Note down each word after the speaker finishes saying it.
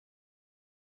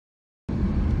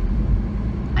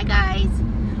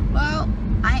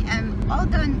all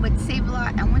done with Save a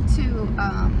Lot. I went to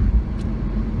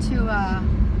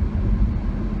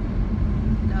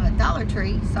Dollar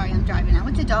Tree. Sorry, I'm driving. I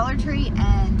went to Dollar Tree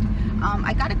and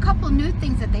I got a couple new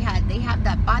things that they had. They have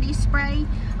that body spray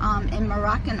in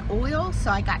Moroccan oil,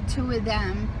 so I got 2 of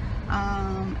them.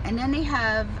 And then they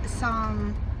have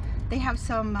some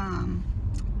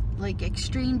like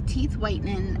extreme teeth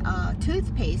whitening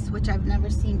toothpaste, which I've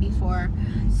never seen before,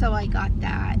 so I got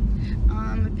that.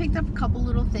 I picked up a couple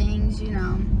little things, you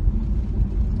know,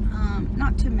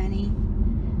 not too many,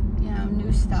 you know,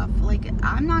 new stuff. Like,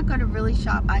 I'm not gonna really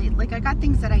shop. I got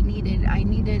things that I needed. I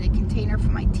needed a container for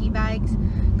my tea bags,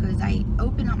 because I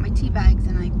open up my tea bags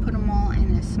and I put them all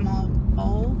in a small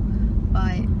bowl,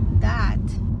 but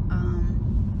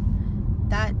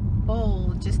that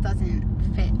bowl just doesn't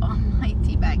fit on my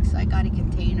tea bag, so I got a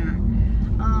container.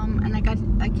 And I got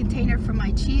a container for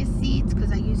my chia seeds,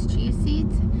 because I use chia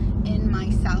seeds in my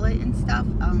salad and stuff.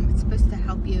 It's supposed to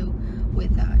help you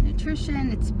with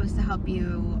nutrition. It's supposed to help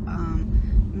you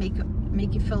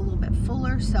make you feel a little bit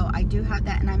fuller, so I do have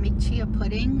that. And I make chia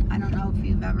pudding. I don't know if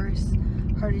you've ever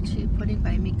heard of chia pudding,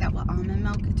 but I make that with almond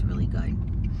milk. It's really good.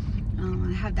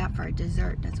 I have that for a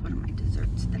dessert. That's one of my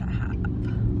desserts that I have.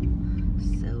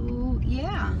 So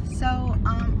yeah, so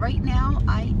right now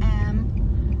I am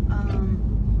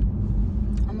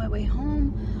on my way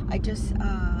home. I just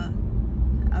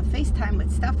FaceTime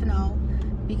with Stefano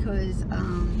because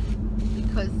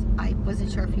I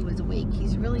wasn't sure if he was awake.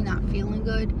 He's really not feeling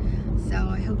good, so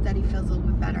I hope that he feels a little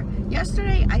bit better.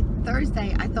 Yesterday,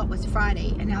 Thursday, I thought was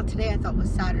Friday, and now today I thought was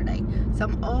Saturday. So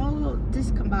I'm all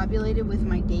discombobulated with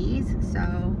my days,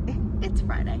 so it's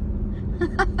Friday.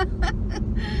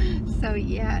 So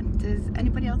yeah, does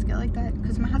anybody else get like that?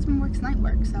 Because my husband works night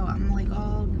work, so I'm like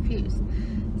all confused.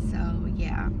 So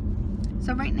yeah,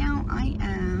 so right now I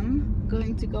am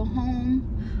going to go home.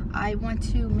 I want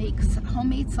to make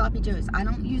homemade sloppy joes. I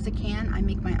don't use a can. I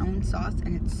make my own sauce,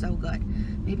 and it's so good.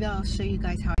 Maybe I'll show you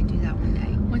guys how I do that one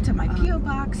day. Went to my P.O.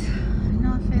 box,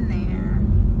 nothing there.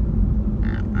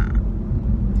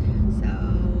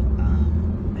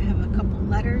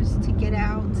 Letters to get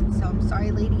out, so I'm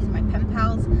sorry ladies, my pen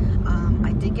pals.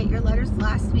 I did get your letters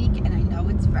last week, and I know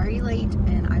it's very late,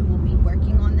 and I will be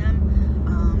working on them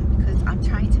because I'm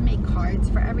trying to make cards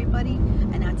for everybody,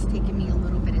 and that's taking me a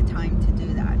little bit of time to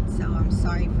do that. So I'm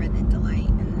sorry for the delay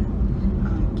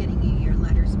in getting you your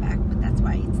letters back, but that's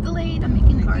why it's delayed. I'm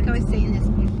making cards. I think I was saying this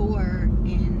before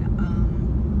in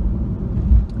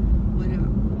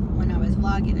when I was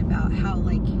vlogging about how,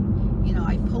 like, you know,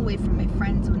 I pull away from my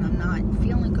friends when I'm not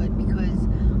feeling good, because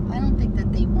I don't think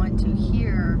that they want to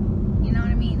hear, you know what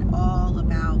I mean, all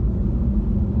about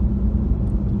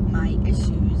my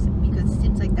issues, because it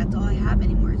seems like that's all I have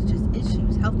anymore. It's just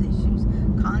issues, health issues,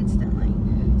 constantly.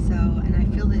 So, and I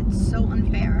feel that it's so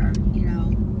unfair, you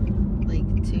know, like,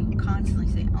 to constantly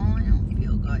say, oh, I don't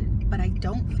feel good, but I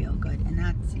don't feel good, and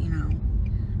that's, you know,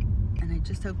 and I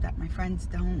just hope that my friends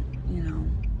don't, you know,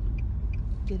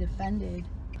 get offended,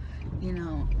 you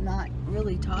know, not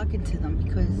really talking to them,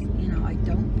 because, you know, I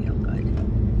don't feel good,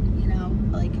 you know,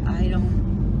 like, I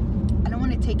don't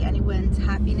want to take anyone's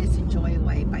happiness and joy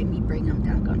away by me bringing them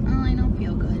down, going, oh, I don't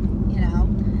feel good, you know.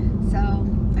 So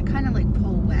I kind of like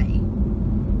pull away,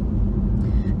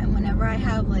 and whenever I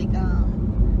have like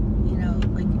you know,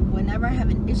 like whenever I have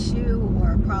an issue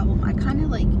or a problem, I kind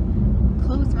of like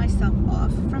close myself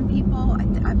off from people.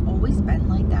 I've always been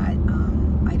like that.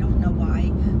 I don't know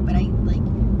why, but I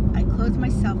close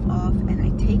myself off, and I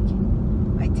take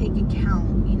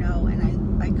account, you know, and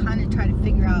I kind of try to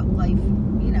figure out life,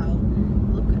 you know,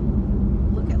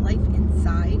 look at life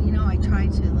inside, you know. I try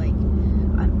to, like,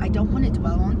 I don't want to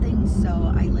dwell on things,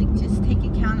 so I like just take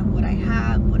account of what I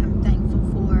have, what I'm thankful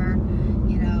for,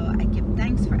 you know. I give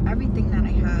thanks for everything that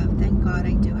I have. Thank God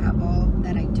I do have all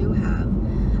that I do have.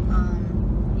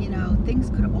 You know, things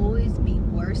could always be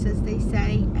worse, as they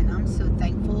say, and I'm so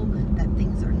thankful that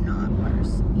things are not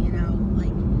worse, you know,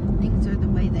 like, things are the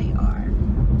way they are.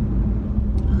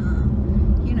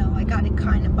 You know, I got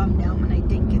kind of bummed out when I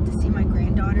didn't get to see my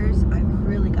granddaughters. I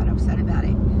really got upset about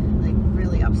it, like,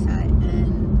 really upset,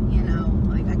 and, you know,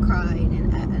 like, I cried,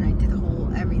 and I did the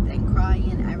whole everything,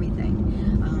 crying, everything.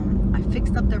 I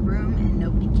fixed up the room, and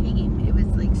nobody came. It was,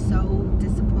 like, so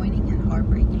disappointing and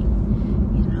heartbreaking,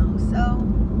 you know. So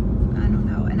I don't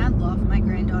know, and I love my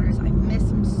granddaughters. I miss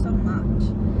them so much,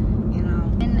 you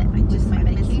know. And I just, my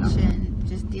medication,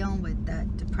 just dealing with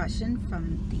that depression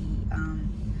from the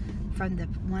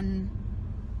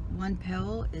one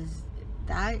pill, is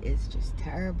just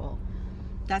terrible.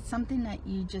 That's something that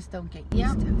you just don't get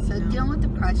used to. So dealing with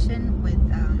depression with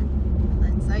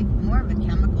it's like more of a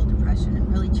chemical depression. It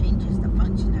really changes the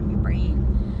function of your brain,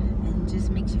 and just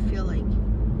makes you feel like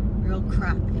real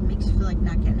crap. It makes you feel like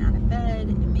not getting out of bed.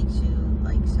 It makes you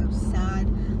like so sad.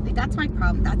 Like, that's my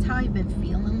problem. That's how I've been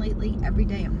feeling lately. Every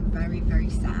day I'm very, very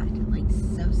sad, like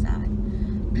so sad.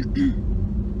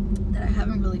 That I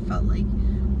haven't really felt like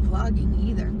vlogging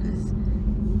either, because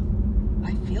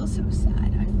I feel so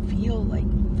sad. I feel like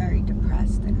very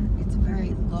depressed, and it's a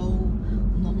very low,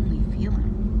 lonely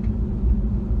feeling.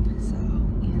 So,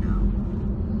 you know,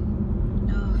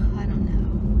 I don't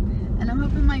know. And I'm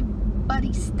hoping my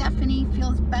buddy Stephanie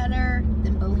feels better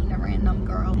than bullying a random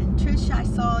girl. And Trish, I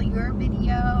saw your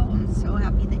video. I'm so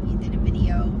happy that you did a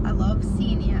video. I love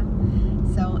seeing you.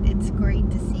 So it's great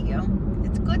to see you.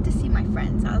 It's good to see my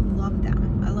friends. I love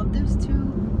them. I love those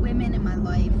two women in my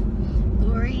life.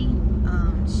 Lori,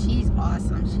 she's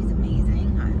awesome. She's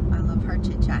amazing. I love her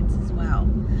chit chats as well.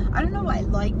 I don't know. I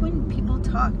like when people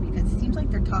talk, because it seems like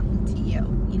they're talking to you.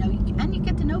 You know, and you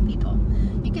get to know people.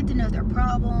 You get to know their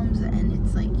problems, and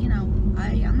it's like, you know,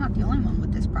 I'm not the only one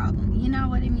with this problem. You know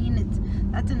what I mean?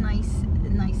 That's a nice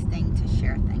thing to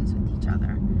share things with each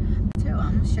other too.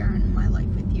 I'm sharing my life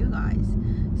with you guys,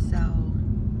 so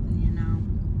you know,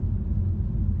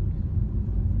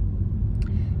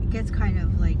 it gets kind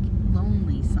of like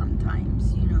lonely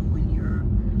sometimes. You know, when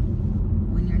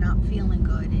you're not feeling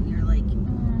good, and you're like,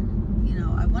 oh, you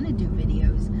know, I want to do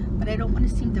videos, but I don't want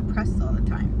to seem depressed all the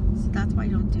time. So that's why I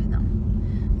don't do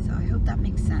them. So I hope that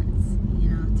makes sense, you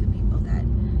know, to people that,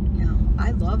 you know,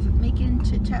 I love making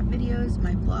chit chat videos.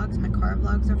 My vlogs, my car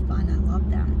vlogs are fun. I love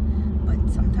them.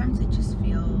 But sometimes I just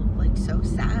feel like so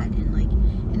sad, and like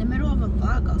in the middle of a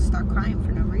vlog I'll start crying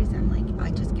for no reason. Like,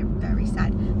 I just get very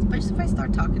sad, especially if I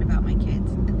start talking about my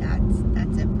kids.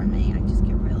 That's it for me. I just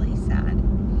get really sad.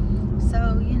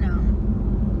 So, you know,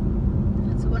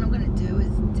 so what I'm going to do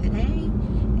is today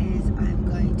is I'm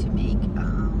going to make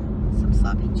some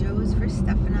sloppy joes for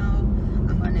Stefano.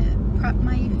 I'm going to prep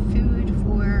my food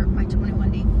for my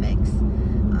 21-day fix,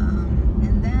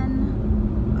 and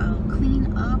then I'll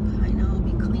clean up. I know I'll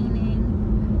be cleaning,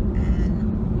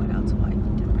 and what else will I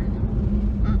be doing?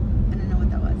 I don't know what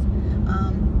that was.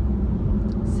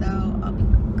 So I'll be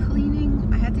cleaning.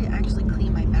 I had to actually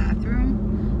clean my bathroom.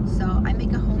 So I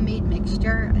make a homemade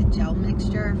mixture, a gel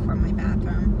mixture for my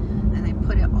bathroom, and I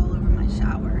put it all over my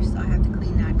shower. So I have to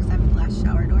clean that because I have a glass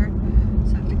shower door.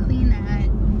 So I have to clean that.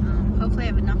 Hopefully I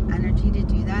have enough energy to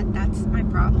do that. That's my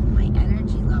problem, my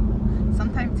energy level.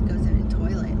 Sometimes it goes in the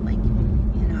toilet, like,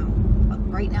 you know,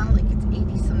 right now, like, it's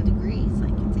 80 some degrees,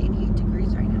 like it's 88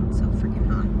 degrees right now. It's so freaking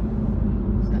hot.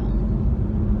 So,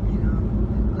 you know,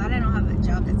 glad I don't have a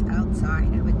job that's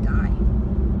outside. I would die.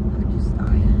 I would just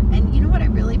die. And you know what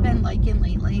I've really been liking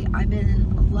lately? I've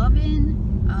been loving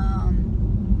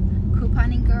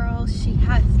Couponing Girl. She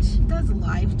does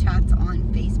live chats on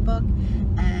Facebook,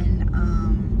 and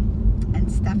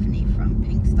Stephanie from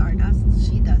Pink Stardust,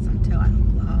 she does them too. I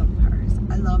love hers.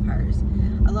 I love hers.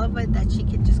 I love it that she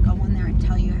can just go on there and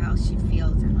tell you how she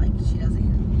feels, and like, she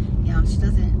doesn't, you know, it's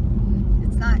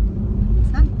not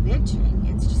bitching.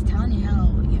 It's just telling you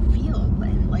how you feel.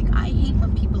 And like, I hate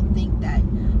when people think that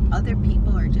other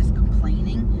people are just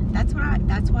complaining. That's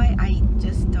why I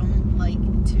just don't like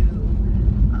to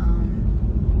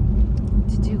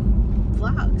do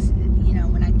vlogs, you know,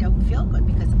 when I don't feel good,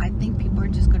 because I think people are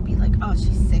just going to be like, oh,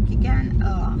 she's sick again,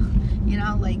 oh, you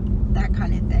know, like that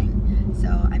kind of thing. So,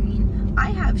 I mean,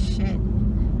 I have shit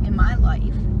in my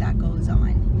life that goes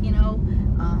on, you know,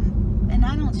 and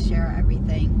I don't share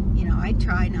everything, you know. I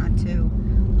try not to,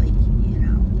 like, you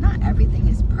know, not everything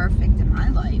is perfect in my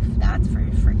life, that's for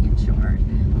freaking sure.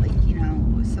 Like, you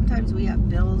know, sometimes we have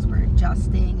bills, we're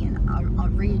adjusting and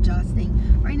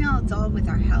readjusting. Right now it's all with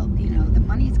our health, you know. The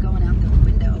money's going out the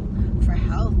window for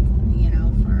health, you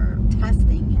know, for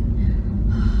testing,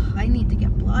 and I need to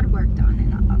get blood work done,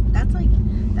 and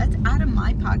that's out of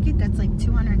my pocket. That's like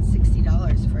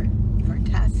 $260 for a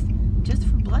test just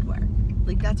for blood work.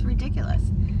 Like, that's ridiculous,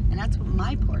 and that's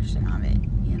my portion of it,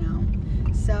 you know.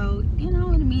 So, you know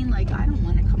what I mean? Like, I don't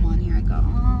want to come on here and go,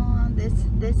 oh, this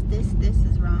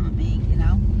is wrong with me, you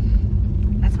know.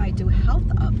 That's why I do health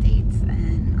updates,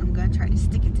 and I'm going to try to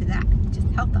stick it to that, just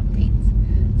health updates.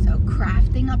 So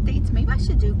crafting updates, maybe I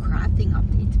should do crafting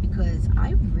updates, because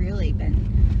I've really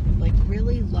been, like,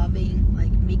 really loving,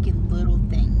 like, making little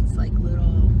things, like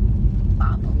little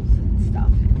baubles and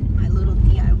stuff, and my little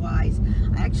DIYs.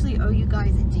 I actually owe you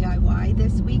guys a DIY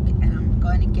this week, and I'm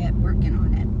going to get working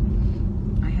on it.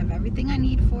 I have everything I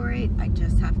need for it. I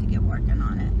just have to get working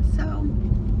on it. So,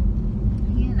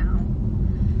 you know.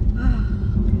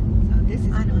 So this is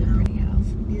a really pretty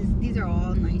house. These are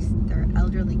all nice. They're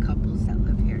elderly couples that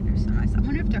live here. They're so nice. I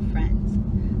wonder if they're friends.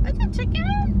 Look at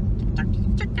chicken. Kentucky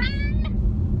chicken.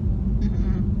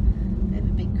 They have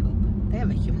a big coop. They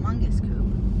have a humongous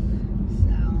coop.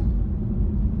 So,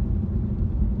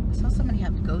 I saw somebody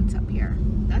have goats up here.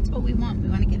 That's what we want. We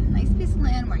want to get a nice piece of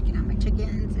land where I can have my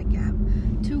chickens. I can have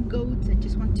 2 goats. I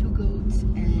just want 2 goats.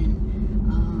 And,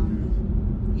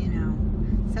 you know,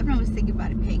 Seven was thinking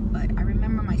about a pig, but I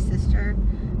remember my sister,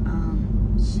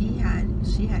 she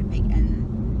had a pig,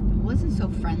 and it wasn't so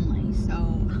friendly. So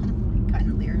I'm kind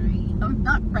of leery of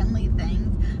not friendly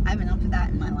things. I have enough of that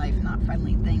in my life, not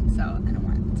friendly things. So I don't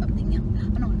want something.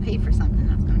 I don't want to pay for something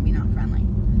that's going to be not friendly.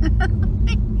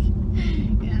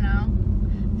 You know.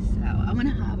 So I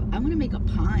want to make a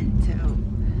pond too.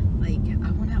 Like,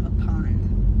 I want to have a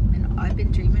pond, and I've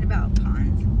been dreaming about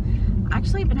ponds.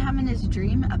 Actually, I've been having this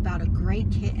dream about a gray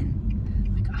kitten.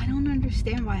 I don't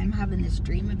understand why I'm having this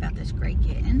dream about this gray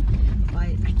kitten, but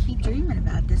I keep dreaming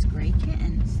about this gray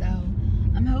kitten. So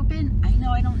I'm hoping, I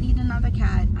know I don't need another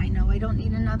cat. I know I don't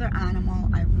need another animal.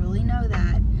 I really know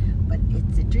that, but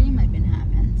it's a dream I've been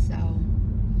having. So,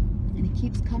 and it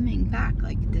keeps coming back.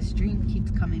 Like, this dream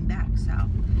keeps coming back. So I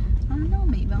don't know,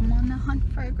 maybe I'm on the hunt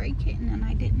for a gray kitten and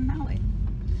I didn't know it.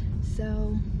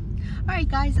 So, alright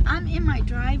guys, I'm in my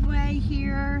driveway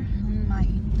here, on my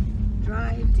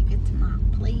drive to get to my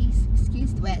place.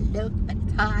 Excuse the way I look, but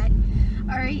it's hot.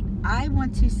 Alright, I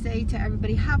want to say to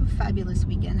everybody, have a fabulous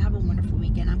weekend, have a wonderful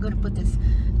weekend. I'm going to put this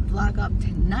vlog up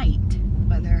tonight,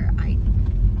 whether I'm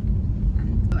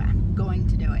going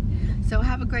to do it. So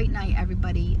have a great night,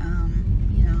 everybody.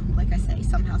 You know, like I say,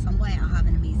 somehow, some way, I'll have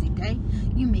an amazing day.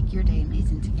 You make your day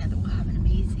amazing together. We'll have an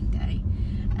amazing day.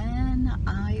 And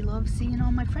I love seeing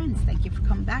all my friends. Thank you for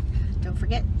coming back. Don't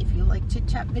forget, if you like chit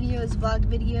chat videos, vlog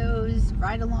videos,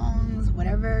 ride-alongs,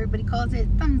 whatever everybody calls it,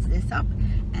 thumbs this up,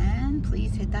 and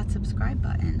please hit that subscribe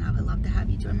button. I would love to have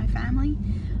you join my family.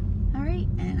 Alright,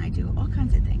 and I do all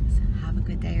kinds of things. Have a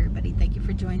good day, everybody. Thank you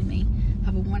for joining me.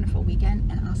 Have a wonderful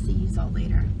weekend, and I'll see you all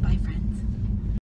later. Bye, friends.